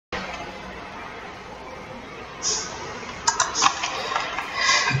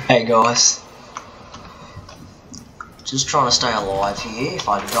Hey guys, just trying to stay alive here. If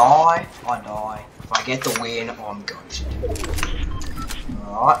I die, I die. If I get the win, I'm ghosted.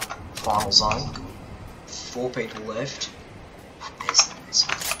 Alright, final zone. 4 people left. There's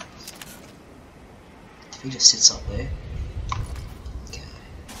if he just sits up there. Okay.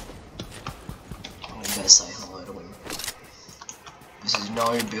 I'm gonna go say hello to him. This is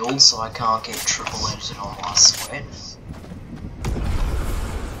no build, so I can't get triple edited on my sweat.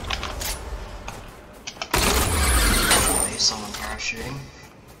 Someone parachuting.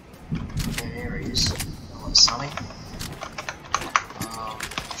 There he is. Hello, Sonny.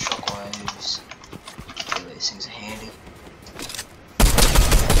 Shockwaves. Yeah, these things are handy.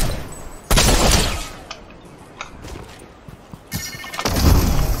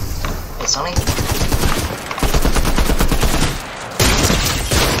 Hey, Sonny.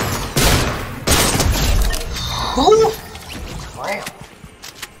 Ooh! Wow.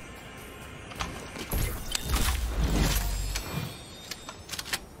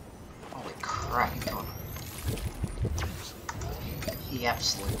 He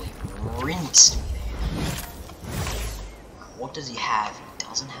absolutely rinsed me there. What does he have? He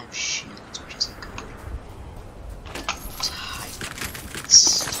doesn't have shields, which isn't good. I hate this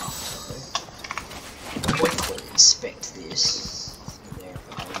stuff though. Quickly inspect this. Nothing there of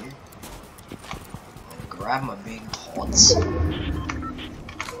value. I'm gonna grab my big pots.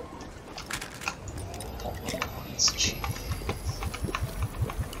 Pop my pots.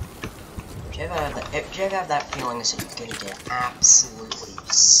 Do you ever have that feeling that you're gonna get absolutely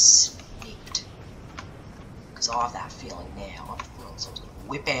snicked? Because I have that feeling now. I have the feeling someone's gonna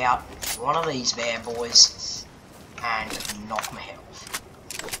whip out one of these bad boys and knock my head off.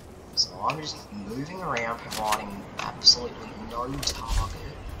 So I'm just moving around, providing absolutely no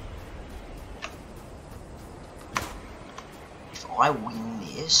target. If I win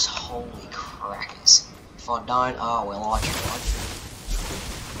this, holy crackers. If I don't, oh well, I tried.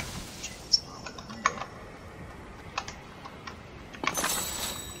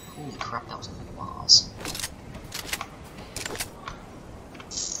 Holy crap, that was a Mars.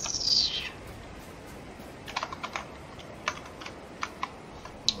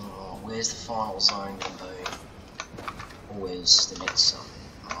 Oh, where's the final zone gonna be? Or where's the next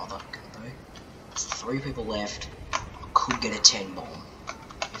other gonna be? There's 3 people left. I could get a 10 bomb.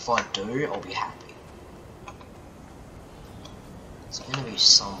 If I do, I'll be happy. It's gonna be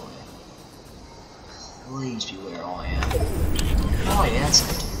somewhere. Please be where I am. Oh yeah, that's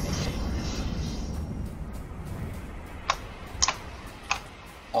good.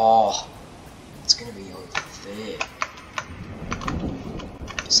 Oh, it's gonna be over there.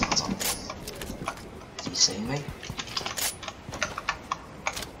 Sounds like that. Do you see me?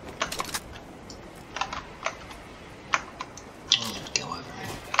 I'm gonna go over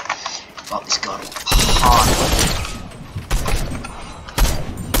here. Fuck this guy hard.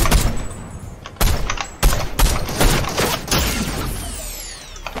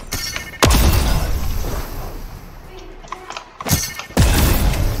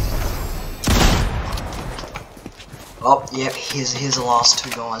 Oh, yep, here's the last 2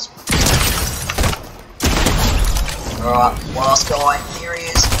 guys. Alright, last guy, here he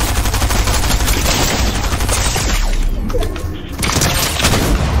is.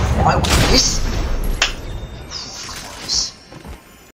 I win this.